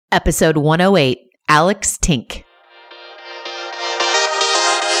Episode 108, Alex Tink.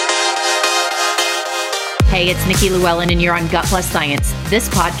 Hey, it's Nikki Llewellyn, and you're on Gut Plus Science. This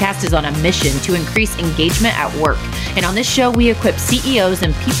podcast is on a mission to increase engagement at work. And on this show, we equip CEOs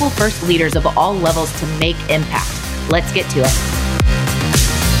and people-first leaders of all levels to make impact. Let's get to it.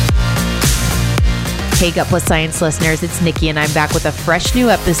 Hey, Gut Plus Science listeners, it's Nikki, and I'm back with a fresh new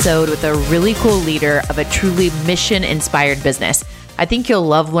episode with a really cool leader of a truly mission-inspired business. I think you'll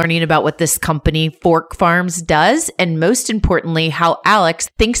love learning about what this company, Fork Farms, does, and most importantly, how Alex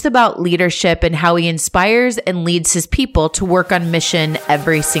thinks about leadership and how he inspires and leads his people to work on mission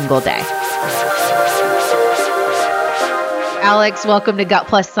every single day. Alex, welcome to Gut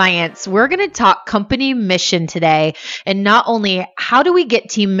Plus Science. We're going to talk company mission today, and not only how do we get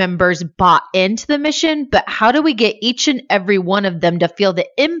team members bought into the mission, but how do we get each and every one of them to feel the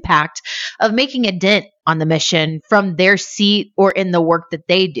impact of making a dent on the mission from their seat or in the work that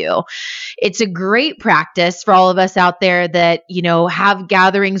they do. It's a great practice for all of us out there that, have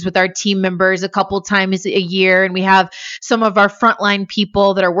gatherings with our team members a couple times a year. And we have some of our frontline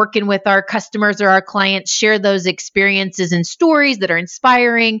people that are working with our customers or our clients share those experiences and stories that are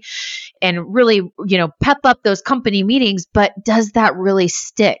inspiring and really, pep up those company meetings. But does that really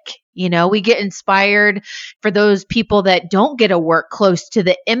stick? We get inspired for those people that don't get to work close to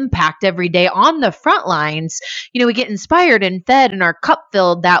the impact every day on the front lines. We get inspired and fed and our cup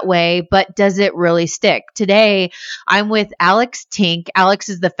filled that way, but does it really stick? Today, I'm with Alex Tink. Alex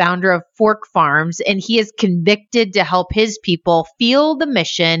is the founder of Fork Farms, and he is convicted to help his people feel the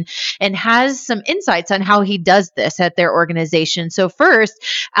mission and has some insights on how he does this at their organization. So first,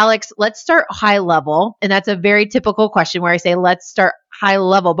 Alex, let's start high level. And that's a very typical question where I say, let's start high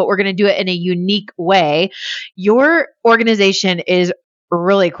level, but we're going to do it in a unique way. Your organization is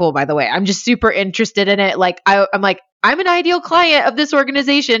really cool, by the way. I'm just super interested in it. I'm an ideal client of this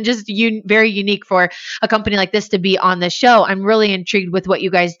organization, just very unique for a company like this to be on the show. I'm really intrigued with what you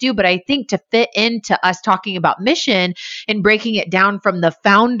guys do, but I think to fit into us talking about mission and breaking it down from the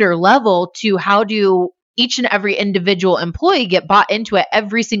founder level to how do each and every individual employee get bought into it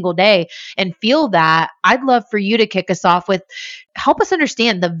every single day and feel that, I'd love for you to kick us off with, help us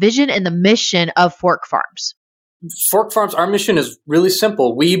understand the vision and the mission of Fork Farms. Fork Farms, our mission is really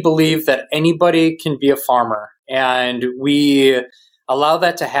simple. We believe that anybody can be a farmer, and we allow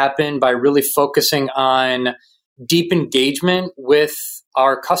that to happen by really focusing on deep engagement with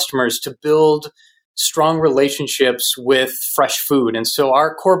our customers to build strong relationships with fresh food. And so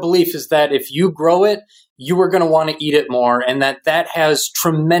our core belief is that if you grow it, you are going to want to eat it more, and that has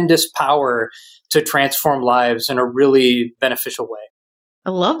tremendous power to transform lives in a really beneficial way. I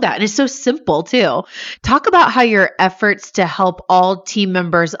love that. And it's so simple too. Talk about how your efforts to help all team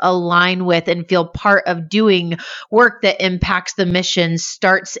members align with and feel part of doing work that impacts the mission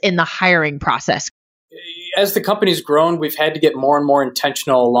starts in the hiring process. As the company's grown, we've had to get more and more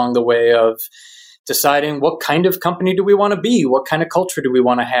intentional along the way of deciding what kind of company do we want to be? What kind of culture do we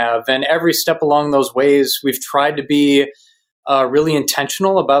want to have? And every step along those ways, we've tried to be really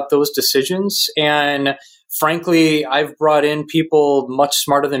intentional about those decisions. And frankly, I've brought in people much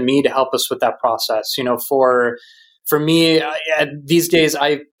smarter than me to help us with that process. For me, these days,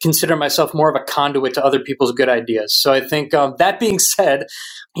 I consider myself more of a conduit to other people's good ideas. So I think that being said,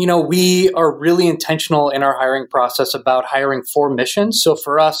 we are really intentional in our hiring process about hiring for missions. So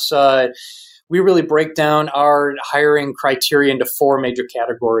for us, we really break down our hiring criteria into four major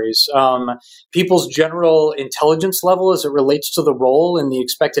categories. People's general intelligence level as it relates to the role and the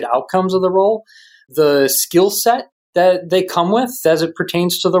expected outcomes of the role, the skill set that they come with as it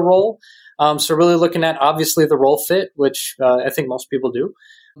pertains to the role. So really looking at, obviously, the role fit, which I think most people do.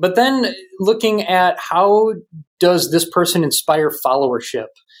 But then looking at how does this person inspire followership?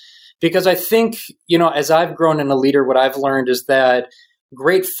 Because I think, as I've grown in a leader, what I've learned is that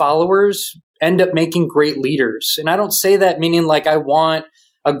great followers end up making great leaders. And I don't say that meaning like I want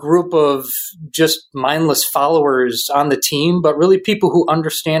a group of just mindless followers on the team, but really people who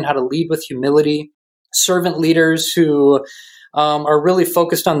understand how to lead with humility, servant leaders who are really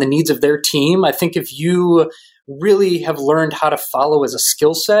focused on the needs of their team. I think if you really have learned how to follow as a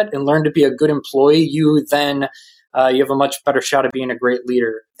skill set and learn to be a good employee, you then you have a much better shot at being a great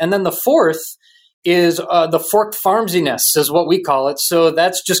leader. And then the fourth is the forked farmsiness is what we call it. So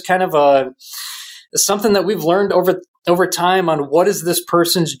that's just kind of something that we've learned over time on what is this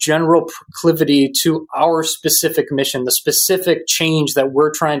person's general proclivity to our specific mission, the specific change that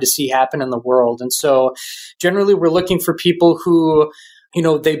we're trying to see happen in the world. And so generally we're looking for people who,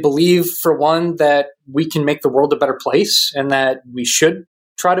 they believe, for one, that we can make the world a better place and that we should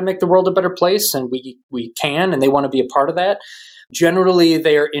try to make the world a better place, and we can, and they want to be a part of that. Generally,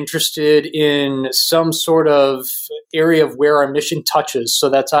 they are interested in some sort of area of where our mission touches. So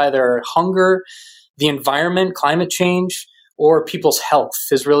that's either hunger, the environment, climate change, or people's health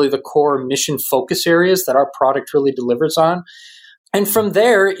is really the core mission focus areas that our product really delivers on. And from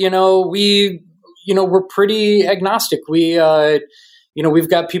there, we're pretty agnostic. We've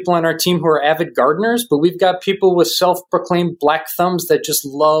got people on our team who are avid gardeners, but we've got people with self-proclaimed black thumbs that just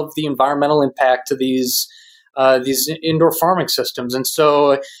love the environmental impact of these indoor farming systems. And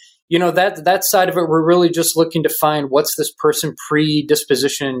so, that side of it, we're really just looking to find what's this person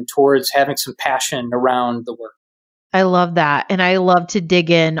predisposition towards having some passion around the work. I love that. And I love to dig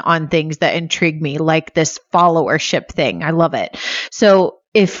in on things that intrigue me, like this followership thing. I love it. So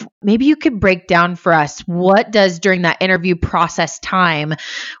if maybe you could break down for us, what does during that interview process time,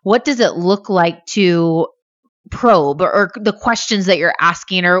 what does it look like to probe or the questions that you're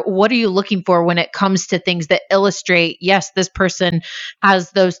asking, or what are you looking for when it comes to things that illustrate, yes, this person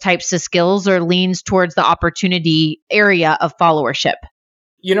has those types of skills or leans towards the opportunity area of followership?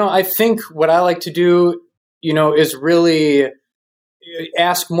 I think what I like to do is really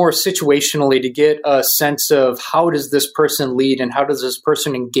ask more situationally to get a sense of how does this person lead and how does this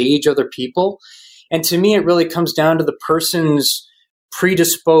person engage other people. And to me, it really comes down to the person's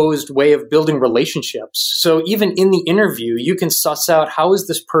predisposed way of building relationships. So even in the interview, you can suss out how is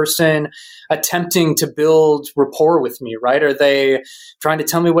this person attempting to build rapport with me, right? Are they trying to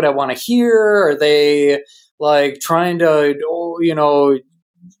tell me what I want to hear? Are they trying to,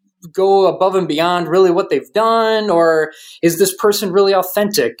 go above and beyond really what they've done? Or is this person really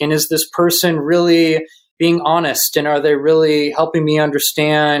authentic? And is this person really being honest? And are they really helping me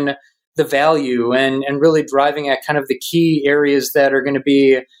understand the value and really driving at kind of the key areas that are going to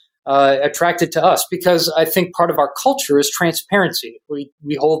be attracted to us? Because I think part of our culture is transparency. We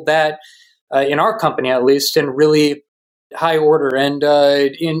hold that in our company, at least, in really high order, and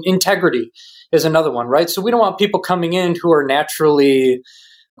in integrity is another one, right? So we don't want people coming in who are naturally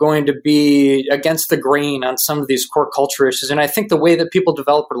going to be against the grain on some of these core culture issues. And I think the way that people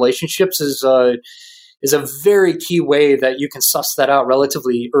develop relationships is a very key way that you can suss that out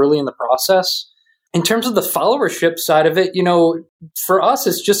relatively early in the process. In terms of the followership side of it, for us,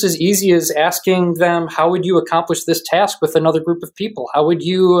 it's just as easy as asking them, how would you accomplish this task with another group of people? How would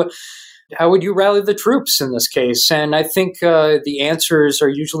you rally the troops in this case? And I think the answers are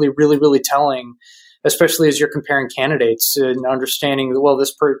usually really, really telling, especially as you're comparing candidates and understanding, well,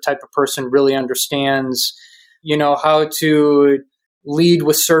 this type of person really understands, how to lead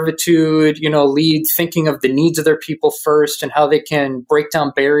with servitude, lead thinking of the needs of their people first and how they can break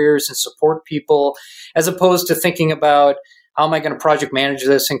down barriers and support people, as opposed to thinking about how am I going to project manage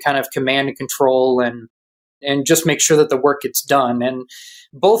this and kind of command and control and just make sure that the work gets done. And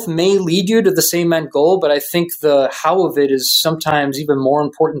both may lead you to the same end goal, but I think the how of it is sometimes even more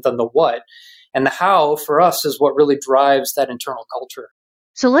important than the what. And the how for us is what really drives that internal culture.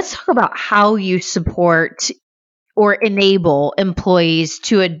 So let's talk about how you support or enable employees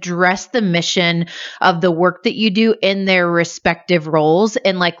to address the mission of the work that you do in their respective roles.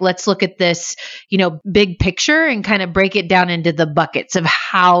 And let's look at this, big picture and kind of break it down into the buckets of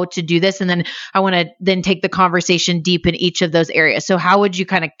how to do this. And then I want to then take the conversation deep in each of those areas. So how would you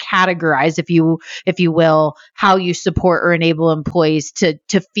kind of categorize, if you will, how you support or enable employees to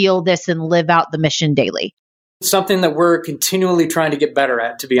feel this and live out the mission daily? Something that we're continually trying to get better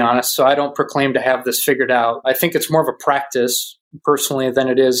at, to be honest. So I don't proclaim to have this figured out. I think it's more of a practice, personally, than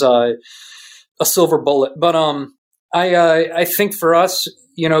it is a silver bullet. But I think for us,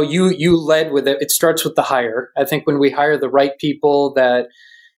 you led with it. It starts with the hire. I think when we hire the right people that,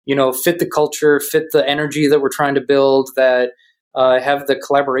 fit the culture, fit the energy that we're trying to build, that have the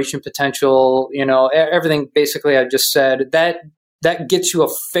collaboration potential, everything basically I just said, that gets you a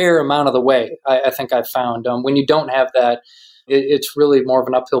fair amount of the way, I think I've found. When you don't have that, it's really more of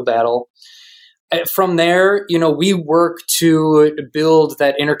an uphill battle. From there, we work to build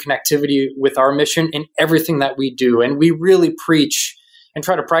that interconnectivity with our mission in everything that we do. And we really preach and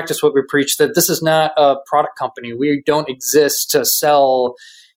try to practice what we preach, that this is not a product company. We don't exist to sell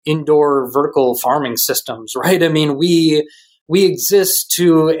indoor vertical farming systems, right? I mean, we exist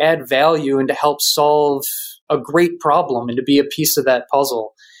to add value and to help solve a great problem and to be a piece of that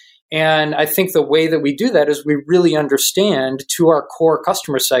puzzle. And I think the way that we do that is we really understand to our core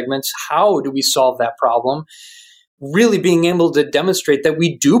customer segments, how do we solve that problem? Really being able to demonstrate that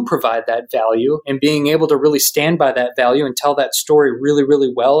we do provide that value and being able to really stand by that value and tell that story really,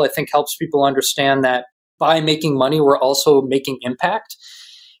 really well, I think helps people understand that by making money, we're also making impact.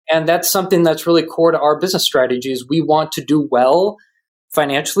 And that's something that's really core to our business strategies. We want to do well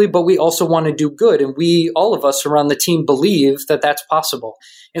financially, but we also want to do good. And all of us around the team believe that that's possible.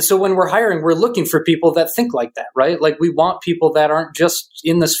 And so when we're hiring, we're looking for people that think like that, right? Like we want people that aren't just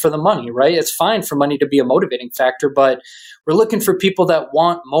in this for the money, right? It's fine for money to be a motivating factor, but we're looking for people that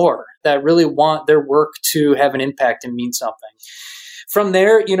want more, that really want their work to have an impact and mean something. From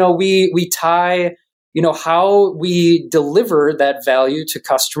there, we tie how we deliver that value to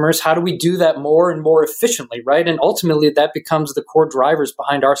customers. How do we do that more and more efficiently, right? And ultimately, that becomes the core drivers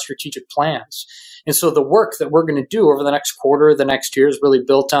behind our strategic plans. And so the work that we're going to do over the next quarter, the next year is really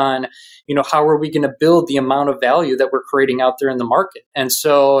built on, how are we going to build the amount of value that we're creating out there in the market? And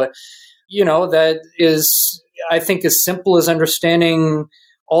so, that is, I think, as simple as understanding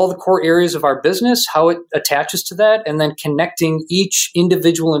all the core areas of our business, how it attaches to that, and then connecting each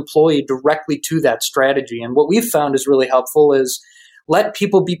individual employee directly to that strategy. And what we've found is really helpful is let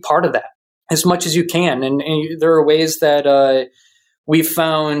people be part of that as much as you can. And there are ways that we've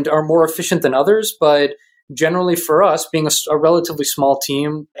found are more efficient than others, but generally for us, being a relatively small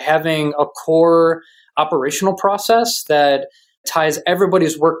team, having a core operational process that ties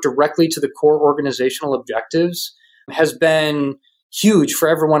everybody's work directly to the core organizational objectives has been huge for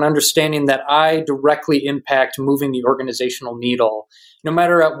everyone understanding that I directly impact moving the organizational needle, no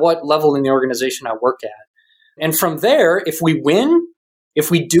matter at what level in the organization I work at. And from there, if we win, if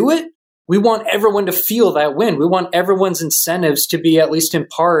we do it, we want everyone to feel that win. We want everyone's incentives to be, at least in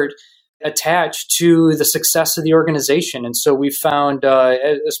part, attached to the success of the organization. And so we found,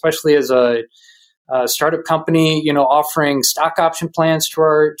 especially as a startup company, offering stock option plans to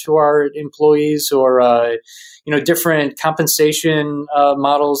our employees, or different compensation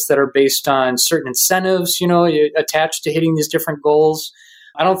models that are based on certain incentives, attached to hitting these different goals.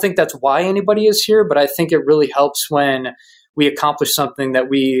 I don't think that's why anybody is here, but I think it really helps when we accomplish something that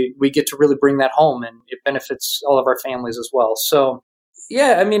we get to really bring that home, and it benefits all of our families as well. So,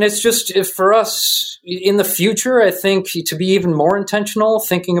 yeah, I mean, it's just for us in the future, I think to be even more intentional,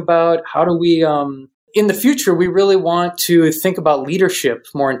 thinking about how do we, in the future, we really want to think about leadership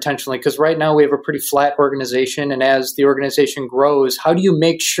more intentionally, because right now we have a pretty flat organization. And as the organization grows, how do you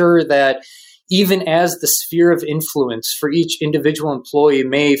make sure that even as the sphere of influence for each individual employee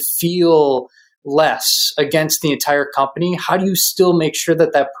may feel less against the entire company, how do you still make sure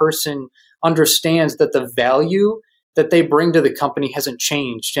that that person understands that the value that they bring to the company hasn't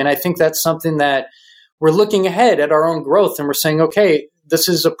changed? And I think that's something that we're looking ahead at our own growth, and we're saying, okay, this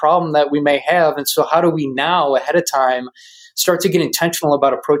is a problem that we may have. And so how do we now, ahead of time, start to get intentional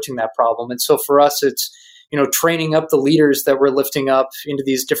about approaching that problem? And so for us, it's, training up the leaders that we're lifting up into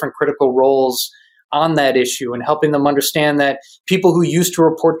these different critical roles on that issue, and helping them understand that people who used to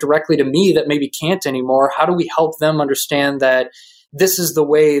report directly to me that maybe can't anymore, how do we help them understand that this is the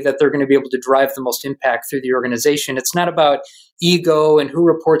way that they're going to be able to drive the most impact through the organization? It's not about ego and who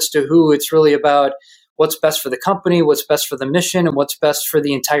reports to who. It's really about what's best for the company, what's best for the mission, and what's best for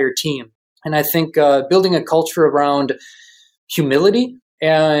the entire team. And I think building a culture around humility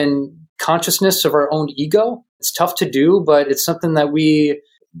and consciousness of our own ego, it's tough to do, but it's something that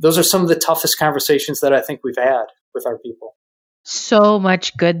those are some of the toughest conversations that I think we've had with our people. So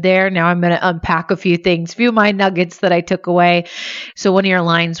much good there. Now I'm going to unpack a few things, a few of my nuggets that I took away. So one of your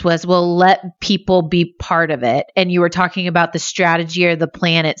lines was, well, let people be part of it. And you were talking about the strategy or the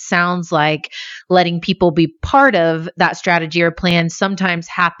plan. It sounds like letting people be part of that strategy or plan sometimes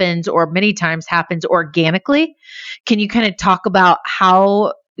happens, or many times happens organically. Can you kind of talk about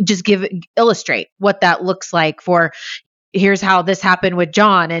how, illustrate what that looks like for, here's how this happened with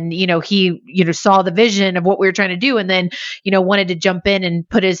John, and he saw the vision of what we were trying to do, and then wanted to jump in and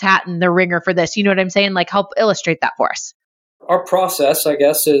put his hat in the ringer for this. You know what I'm saying? Like, help illustrate that for us. Our process, I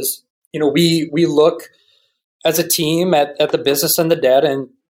guess, is we look as a team at the business and the data, and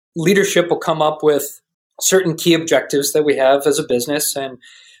leadership will come up with certain key objectives that we have as a business and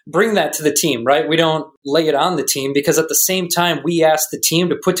bring that to the team, right? We don't lay it on the team, because at the same time, we ask the team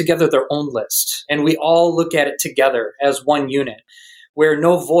to put together their own list, and we all look at it together as one unit, where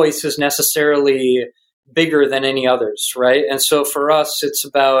no voice is necessarily bigger than any others, right? And so for us, it's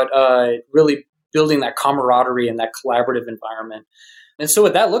about really building that camaraderie and that collaborative environment. And so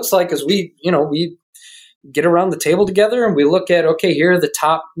what that looks like is we get around the table together and we look at, okay, here are the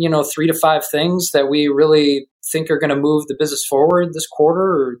top, 3 to 5 things that we really think are going to move the business forward this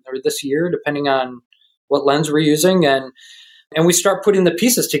quarter or this year, depending on what lens we're using. And we start putting the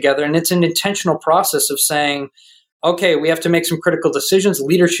pieces together. And it's an intentional process of saying, okay, we have to make some critical decisions.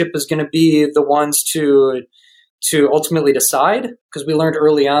 Leadership is going to be the ones to to ultimately decide, because we learned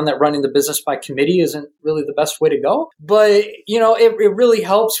early on that running the business by committee isn't really the best way to go. But, it really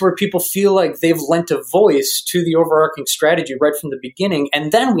helps where people feel like they've lent a voice to the overarching strategy right from the beginning.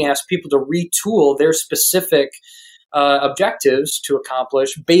 And then we ask people to retool their specific objectives to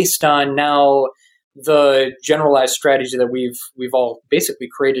accomplish based on now the generalized strategy that we've all basically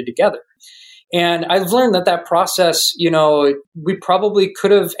created together. And I've learned that process, we probably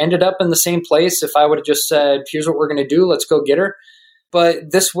could have ended up in the same place if I would have just said, here's what we're going to do, let's go get her.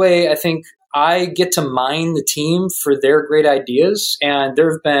 But this way, I think I get to mine the team for their great ideas. And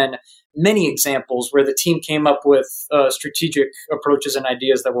there have been many examples where the team came up with strategic approaches and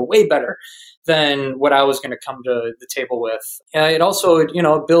ideas that were way better than what I was going to come to the table with. It also,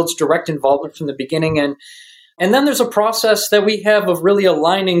 builds direct involvement from the beginning. And then there's a process that we have of really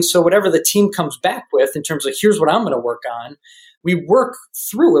aligning. So whatever the team comes back with in terms of here's what I'm going to work on, we work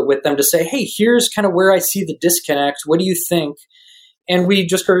through it with them to say, hey, here's kind of where I see the disconnect. What do you think? And we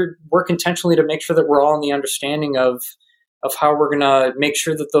just work intentionally to make sure that we're all in the understanding of how we're going to make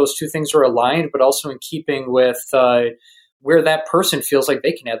sure that those two things are aligned, but also in keeping with where that person feels like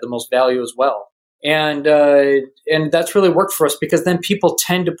they can add the most value as well. And that's really worked for us, because then people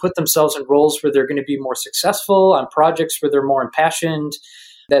tend to put themselves in roles where they're going to be more successful on projects where they're more impassioned,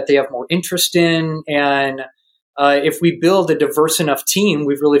 that they have more interest in. And if we build a diverse enough team,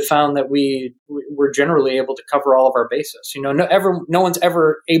 we've really found that we're generally able to cover all of our bases. No one's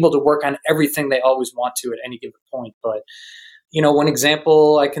ever able to work on everything they always want to at any given point. But, one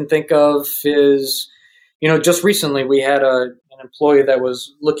example I can think of is, just recently we had an employee that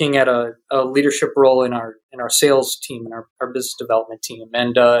was looking at a leadership role in our sales team and our business development team.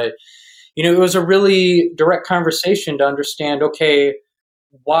 And, it was a really direct conversation to understand, okay,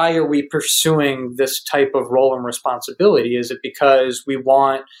 why are we pursuing this type of role and responsibility? Is it because we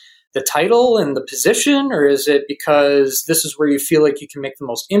want the title and the position, or is it because this is where you feel like you can make the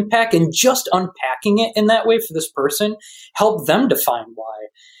most impact? And just unpacking it in that way for this person, help them define why.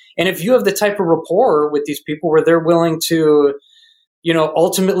 And if you have the type of rapport with these people where they're willing to,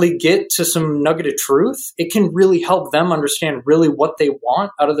 ultimately get to some nugget of truth, it can really help them understand really what they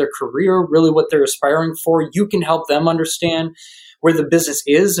want out of their career, really what they're aspiring for. You can help them understand where the business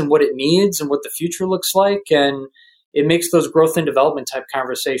is and what it needs and what the future looks like. And it makes those growth and development type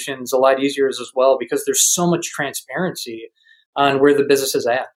conversations a lot easier as well, because there's so much transparency on where the business is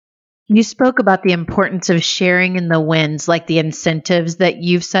at. You spoke about the importance of sharing in the wins, like the incentives that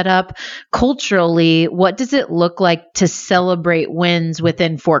you've set up. Culturally, what does it look like to celebrate wins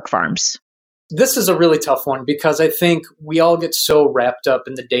within Fork Farms? This is a really tough one, because I think we all get so wrapped up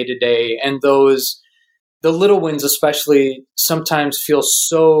in the day-to-day, and the little wins especially sometimes feel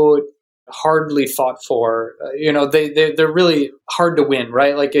so hardly fought for. They're really hard to win,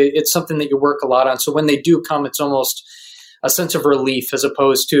 right? Like it's something that you work a lot on. So when they do come, it's almost a sense of relief as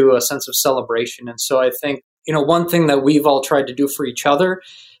opposed to a sense of celebration. And so I think, one thing that we've all tried to do for each other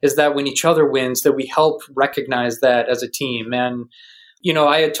is that when each other wins, that we help recognize that as a team. And,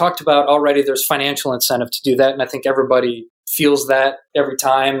 I had talked about already there's financial incentive to do that. And I think everybody feels that every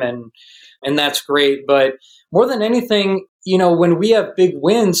time. And that's great. But more than anything, when we have big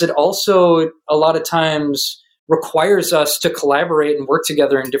wins, it also a lot of times requires us to collaborate and work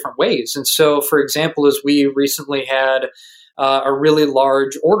together in different ways. And so, for example, as we recently had a really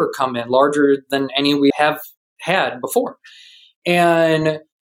large order come in, larger than any we have had before. And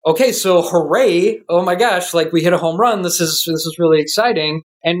okay, so hooray, oh my gosh, like we hit a home run. This is really exciting.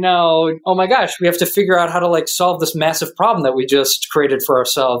 And now, oh my gosh, we have to figure out how to solve this massive problem that we just created for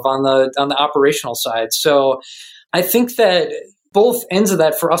ourselves on the operational side. So I think that both ends of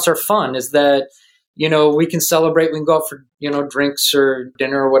that for us are fun, is that, we can celebrate, we can go out for, drinks or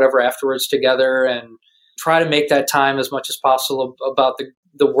dinner or whatever afterwards together, and try to make that time as much as possible about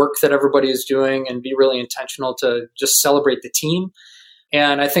the work that everybody is doing, and be really intentional to just celebrate the team.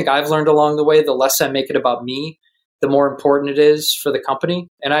 And I think I've learned along the way, the less I make it about me, the more important it is for the company.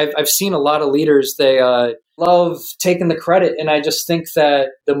 And I've seen a lot of leaders, they love taking the credit. And I just think that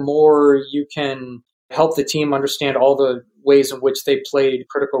the more you can help the team understand all the ways in which they played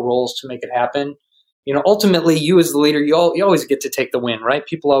critical roles to make it happen, ultimately you as the leader, you always get to take the win, right?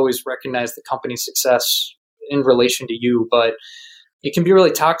 People always recognize the company's success in relation to you, but it can be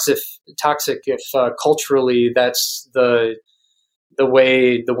really toxic if culturally that's the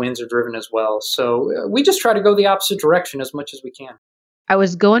way the wins are driven as well. So we just try to go the opposite direction as much as we can. I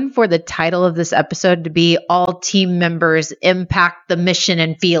was going for the title of this episode to be All Team Members Impact the Mission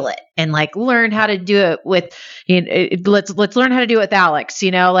and Feel It, and learn how to do it with, let's learn how to do it with Alex,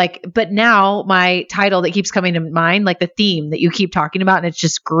 but now my title that keeps coming to mind, the theme that you keep talking about, and it's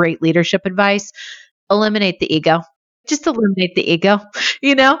just great leadership advice, eliminate the ego. Just eliminate the ego,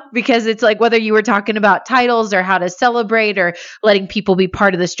 because it's like whether you were talking about titles or how to celebrate or letting people be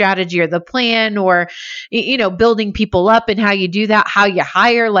part of the strategy or the plan or, building people up and how you do that, how you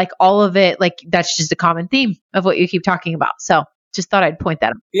hire, like all of it, like that's just a common theme of what you keep talking about. So just thought I'd point that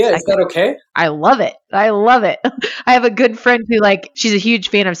out. Yeah, is that okay? I love it. I have a good friend who she's a huge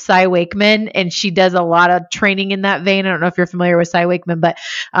fan of Cy Wakeman and she does a lot of training in that vein. I don't know if you're familiar with Cy Wakeman, but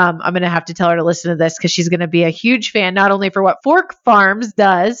I'm going to have to tell her to listen to this because she's going to be a huge fan, not only for what Fork Farms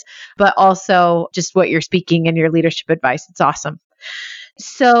does, but also just what you're speaking and your leadership advice. It's awesome.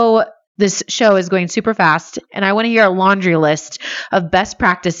 So this show is going super fast, and I want to hear a laundry list of best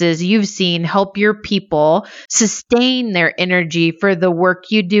practices you've seen help your people sustain their energy for the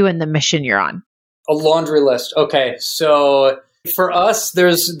work you do and the mission you're on. A laundry list. Okay. So for us,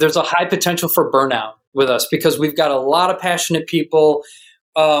 there's a high potential for burnout with us because we've got a lot of passionate people.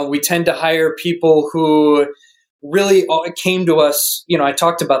 We tend to hire people who really came to us. I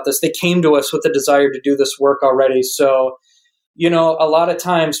talked about this. They came to us with a desire to do this work already. So a lot of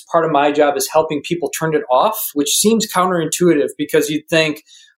times part of my job is helping people turn it off, which seems counterintuitive because you'd think,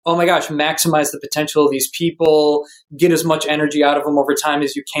 oh my gosh, maximize the potential of these people, get as much energy out of them over time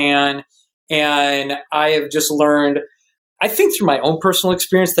as you can. And I have just learned, I think through my own personal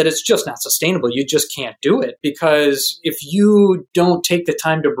experience, that it's just not sustainable. You just can't do it because if you don't take the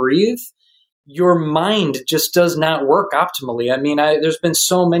time to breathe, your mind just does not work optimally. I mean, there's been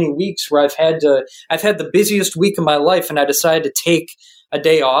so many weeks where I've had the busiest week of my life and I decided to take a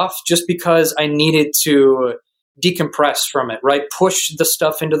day off just because I needed to decompress from it, right? Push the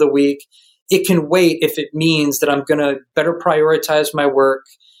stuff into the week. It can wait if it means that I'm going to better prioritize my work,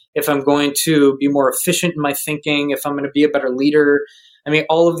 if I'm going to be more efficient in my thinking, if I'm going to be a better leader. I mean,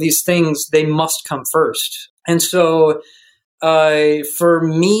 all of these things, they must come first. And so for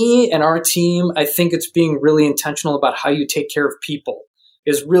me and our team, I think it's being really intentional about how you take care of people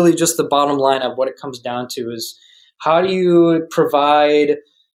is really just the bottom line of what it comes down to is how do you provide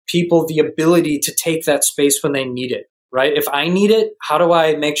people the ability to take that space when they need it, right? If I need it, how do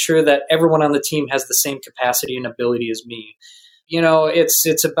I make sure that everyone on the team has the same capacity and ability as me?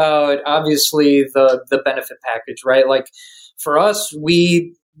 It's about obviously the benefit package, right? Like for us,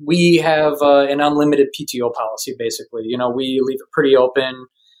 we have an unlimited PTO policy, basically. We leave it pretty open,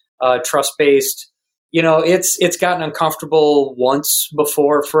 trust-based. It's gotten uncomfortable once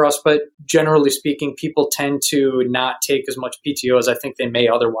before for us, but generally speaking, people tend to not take as much PTO as I think they may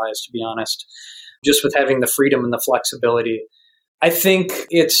otherwise, to be honest, just with having the freedom and the flexibility. I think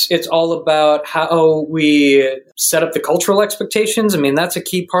it's all about how we set up the cultural expectations. I mean, that's a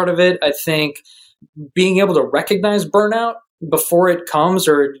key part of it. I think being able to recognize burnout before it comes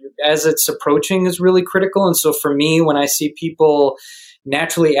or as it's approaching is really critical. And so for me, when I see people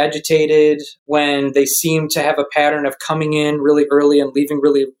naturally agitated, when they seem to have a pattern of coming in really early and leaving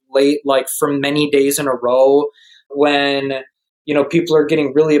really late, like for many days in a row, when people are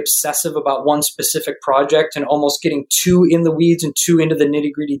getting really obsessive about one specific project and almost getting too in the weeds and too into the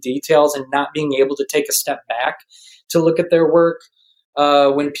nitty-gritty details and not being able to take a step back to look at their work,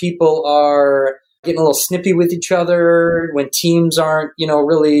 when people are getting a little snippy with each other, when teams aren't,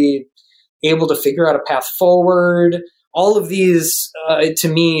 really able to figure out a path forward. All of these, to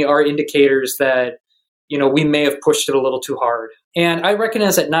me, are indicators that, we may have pushed it a little too hard. And I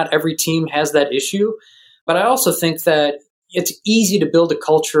recognize that not every team has that issue, but I also think that it's easy to build a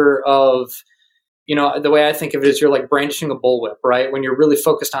culture of, the way I think of it is you're like brandishing a bullwhip, right? When you're really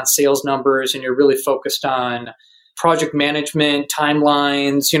focused on sales numbers and you're really focused on project management,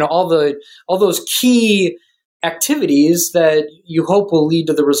 timelines, all those key activities that you hope will lead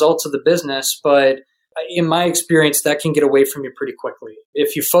to the results of the business. But in my experience, that can get away from you pretty quickly.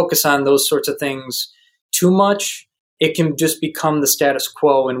 If you focus on those sorts of things too much, it can just become the status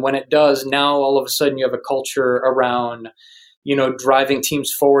quo. And when it does, now all of a sudden you have a culture around, driving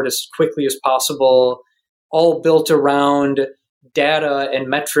teams forward as quickly as possible, all built around data and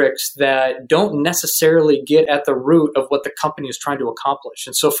metrics that don't necessarily get at the root of what the company is trying to accomplish.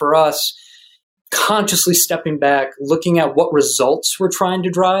 And so for us, consciously stepping back, looking at what results we're trying to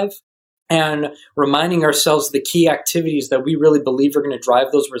drive and reminding ourselves the key activities that we really believe are going to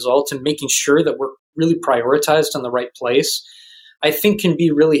drive those results and making sure that we're really prioritized in the right place, I think can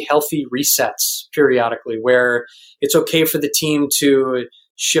be really healthy resets periodically where it's okay for the team to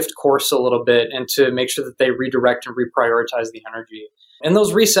shift course a little bit and to make sure that they redirect and reprioritize the energy. And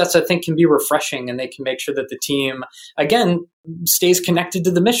those resets, I think, can be refreshing and they can make sure that the team, again, stays connected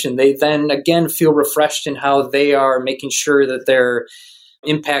to the mission. They then, again, feel refreshed in how they are making sure that they're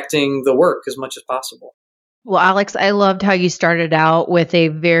impacting the work as much as possible. Well, Alex, I loved how you started out with a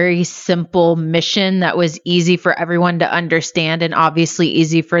very simple mission that was easy for everyone to understand and obviously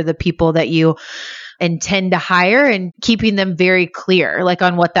easy for the people that you intend to hire, and keeping them very clear, like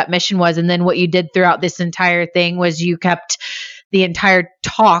on what that mission was. And then what you did throughout this entire thing was you kept the entire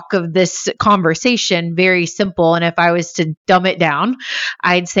talk of this conversation very simple. And if I was to dumb it down,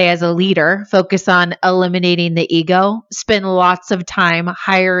 I'd say as a leader, focus on eliminating the ego, spend lots of time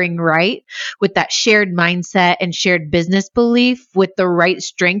hiring right with that shared mindset and shared business belief with the right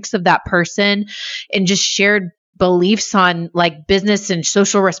strengths of that person, and just shared beliefs on like business and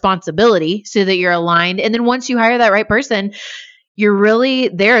social responsibility so that you're aligned. And then once you hire that right person, you're really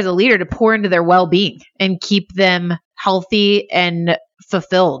there as a leader to pour into their well-being and keep them healthy and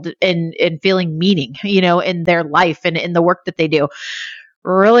fulfilled and feeling meaning, in their life and in the work that they do.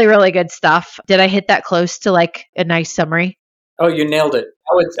 Really, really good stuff. Did I hit that close to like a nice summary? Oh, you nailed it.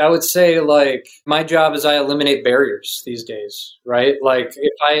 I would say like my job is I eliminate barriers these days, right? Like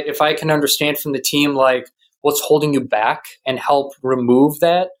if I can understand from the team like what's holding you back and help remove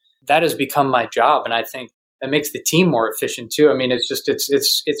that has become my job. And I think that makes the team more efficient too. I mean,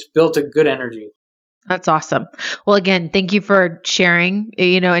 it's built a good energy. That's awesome. Well, again, thank you for sharing,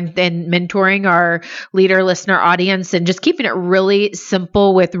 and mentoring our leader listener audience and just keeping it really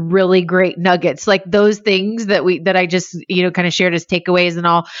simple with really great nuggets, like those things that I just, kind of shared as takeaways. And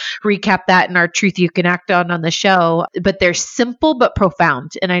I'll recap that in our Truth You Can Act on the show, but they're simple, but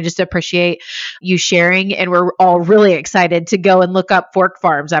profound. And I just appreciate you sharing. And we're all really excited to go and look up Fork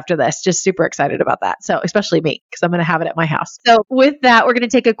Farms after this. Just super excited about that. So especially me, because I'm going to have it at my house. So with that, we're going to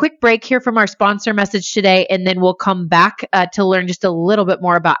take a quick break here from our sponsor message today, and then we'll come back to learn just a little bit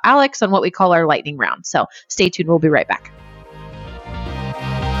more about Alex on what we call our lightning round. So stay tuned. We'll be right back.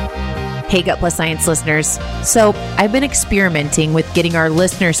 Hey, Gut Plus Science listeners. So I've been experimenting with getting our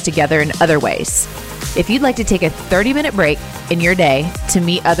listeners together in other ways. If you'd like to take a 30-minute break in your day to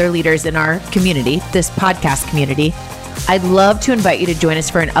meet other leaders in our community, this podcast community, I'd love to invite you to join us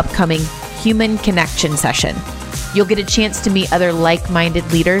for an upcoming Human Connection session. You'll get a chance to meet other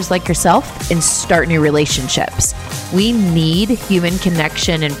like-minded leaders like yourself and start new relationships. We need human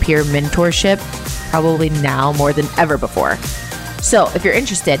connection and peer mentorship probably now more than ever before. So if you're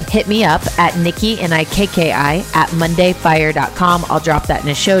interested, hit me up at Nikki, Nikki at mondayfire.com. I'll drop that in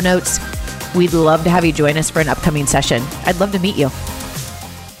the show notes. We'd love to have you join us for an upcoming session. I'd love to meet you.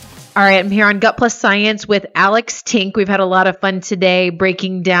 All right, I'm here on Gut Plus Science with Alex Tink. We've had a lot of fun today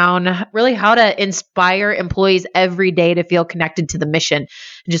breaking down really how to inspire employees every day to feel connected to the mission.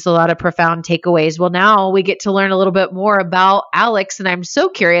 Just a lot of profound takeaways. Well, now we get to learn a little bit more about Alex, and I'm so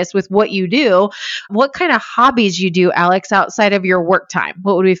curious with what you do. What kind of hobbies you do, Alex, outside of your work time?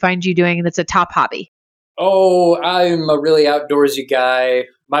 What would we find you doing that's a top hobby? Oh, I'm a really outdoorsy guy.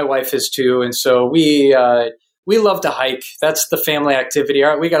 My wife is too, and so we love to hike. That's the family activity.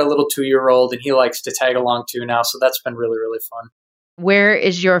 All right, we got a little 2-year-old, and he likes to tag along too now. So that's been really, really fun. Where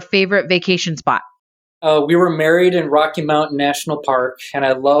is your favorite vacation spot? We were married in Rocky Mountain National Park, and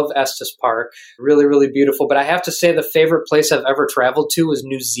I love Estes Park. Really, really beautiful. But I have to say the favorite place I've ever traveled to was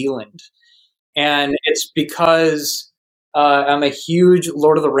New Zealand. And it's because I'm a huge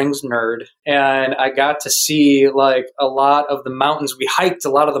Lord of the Rings nerd, and I got to see like a lot of the mountains. We hiked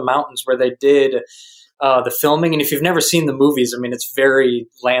a lot of the mountains where they did the filming. And if you've never seen the movies, I mean, it's very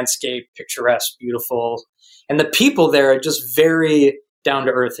landscape, picturesque, beautiful. And the people there are just very down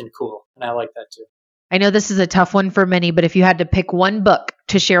to earth and cool. And I like that too. I know this is a tough one for many, but if you had to pick one book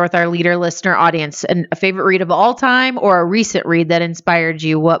to share with our leader listener audience, and a favorite read of all time or a recent read that inspired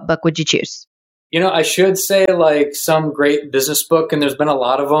you, what book would you choose? I should say like some great business book, and there's been a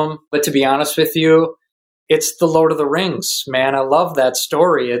lot of them. But to be honest with you, it's The Lord of the Rings, man. I love that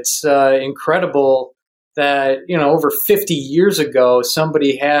story. It's incredible that, over 50 years ago,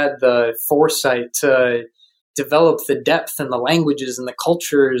 somebody had the foresight to develop the depth and the languages and the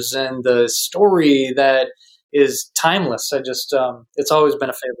cultures and the story that is timeless. It's always been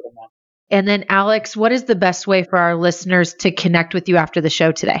a favorite of mine. And then Alex, what is the best way for our listeners to connect with you after the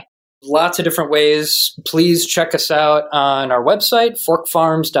show today? Lots of different ways. Please check us out on our website,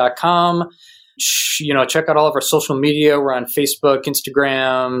 forkfarms.com. Check out all of our social media. We're on Facebook,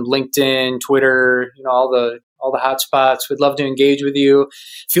 Instagram, LinkedIn, Twitter, all the hot spots. We'd love to engage with you.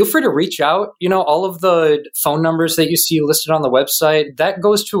 Feel free to reach out. All of the phone numbers that you see listed on the website, that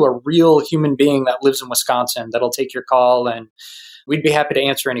goes to a real human being that lives in Wisconsin that'll take your call, and we'd be happy to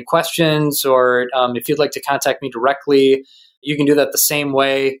answer any questions. Or if you'd like to contact me directly, you can do that the same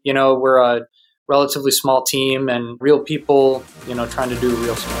way. We're a relatively small team and real people, trying to do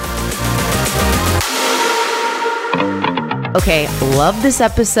real stuff. Okay, love this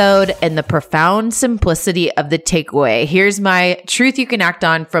episode and the profound simplicity of the takeaway. Here's my truth you can act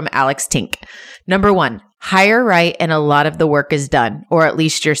on from Alex Tink. Number 1, hire right and a lot of the work is done, or at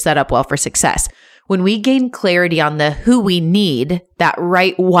least you're set up well for success. When we gain clarity on the who we need, that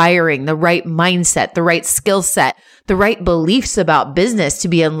right wiring, the right mindset, the right skill set, the right beliefs about business to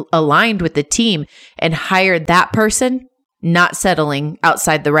be aligned with the team and hire that person, not settling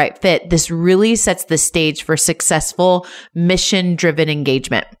outside the right fit, this really sets the stage for successful mission-driven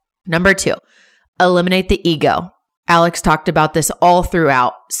engagement. Number 2, eliminate the ego. Alex talked about this all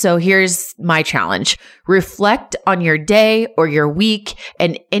throughout. So here's my challenge. Reflect on your day or your week,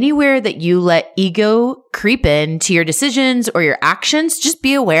 and anywhere that you let ego creep into your decisions or your actions, just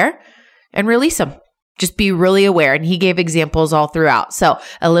be aware and release them. Just be really aware. And he gave examples all throughout. So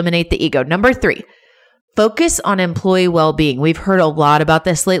eliminate the ego. Number 3, focus on employee well-being. We've heard a lot about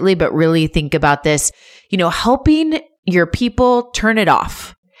this lately, but really think about this, helping your people turn it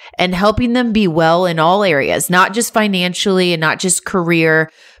off and helping them be well in all areas, not just financially and not just career,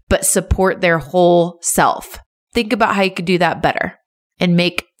 but support their whole self. Think about how you could do that better and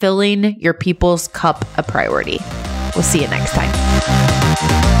make filling your people's cup a priority. We'll see you next time.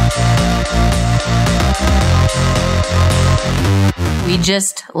 We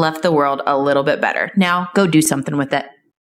just left the world a little bit better. Now go do something with it.